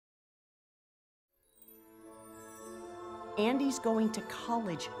Andy's going to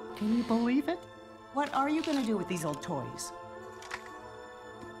college. Can you believe it? What are you gonna do with these old toys?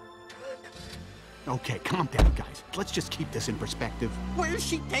 Okay, calm down, guys. Let's just keep this in perspective. Where's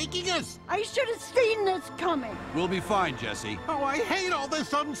she taking us? I should have seen this coming. We'll be fine, Jesse. Oh, I hate all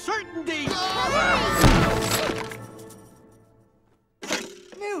this uncertainty!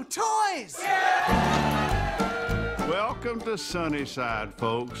 New toys! Welcome to Sunnyside,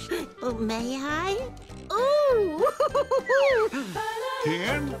 folks. May I? Ooh!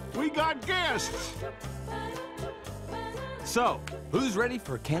 Ken, we got guests. So, who's ready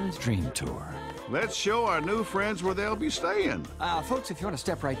for Ken's dream tour? Let's show our new friends where they'll be staying. Folks, if you want to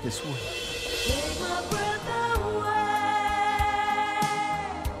step right this way.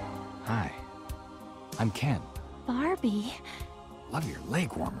 Hi, I'm Ken. Barbie. Love your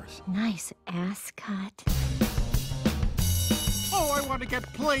leg warmers. Nice ass cut. Oh, I want to get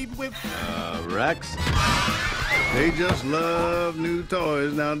played with. Rex? They just love new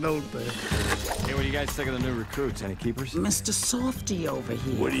toys now, don't they? Hey, what do you guys think of the new recruits? Any keepers? Mr. Softy over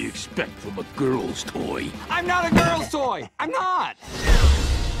here. What do you expect from a girl's toy? I'm not a girl's toy! I'm not!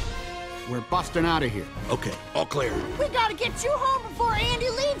 We're busting out of here. Okay, all clear. We gotta get you home before Andy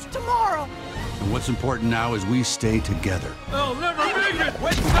leaves tomorrow. And what's important now is we stay together. I'll never make it!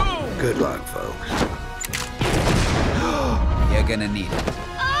 Let's go! Good luck, folks. You're gonna need it.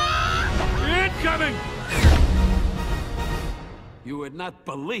 Incoming! You would not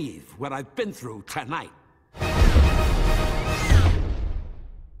believe what I've been through tonight.